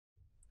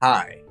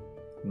Hi,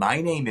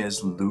 my name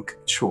is Luke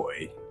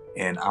Choi,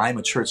 and I'm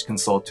a church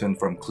consultant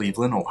from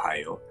Cleveland,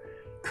 Ohio,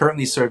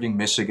 currently serving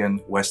Michigan,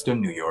 Western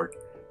New York,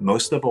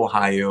 most of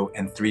Ohio,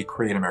 and 3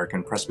 Korean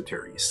American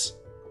presbyteries.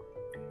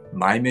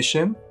 My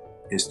mission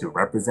is to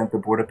represent the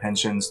Board of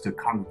Pensions to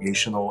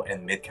congregational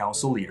and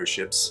mid-council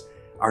leaderships,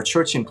 our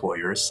church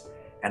employers,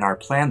 and our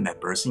plan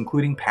members,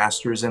 including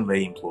pastors and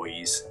lay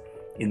employees,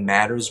 in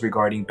matters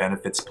regarding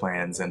benefits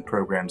plans and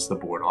programs the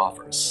board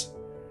offers.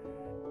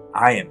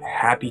 I am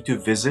happy to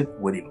visit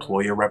with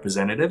employer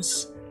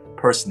representatives,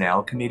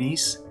 personnel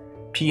committees,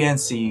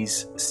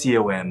 PNCs,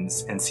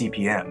 COMs, and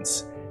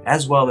CPMs,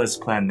 as well as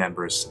plan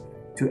members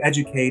to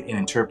educate and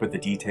interpret the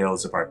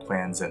details of our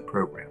plans and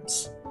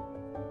programs.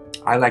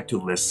 I like to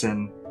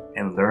listen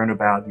and learn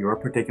about your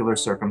particular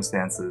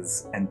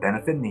circumstances and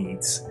benefit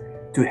needs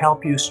to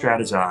help you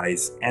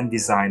strategize and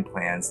design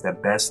plans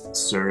that best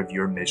serve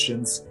your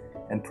missions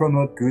and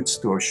promote good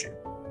stewardship.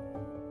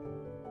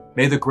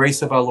 May the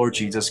grace of our Lord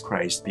Jesus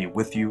Christ be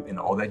with you in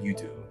all that you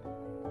do,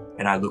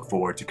 and I look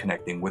forward to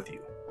connecting with you.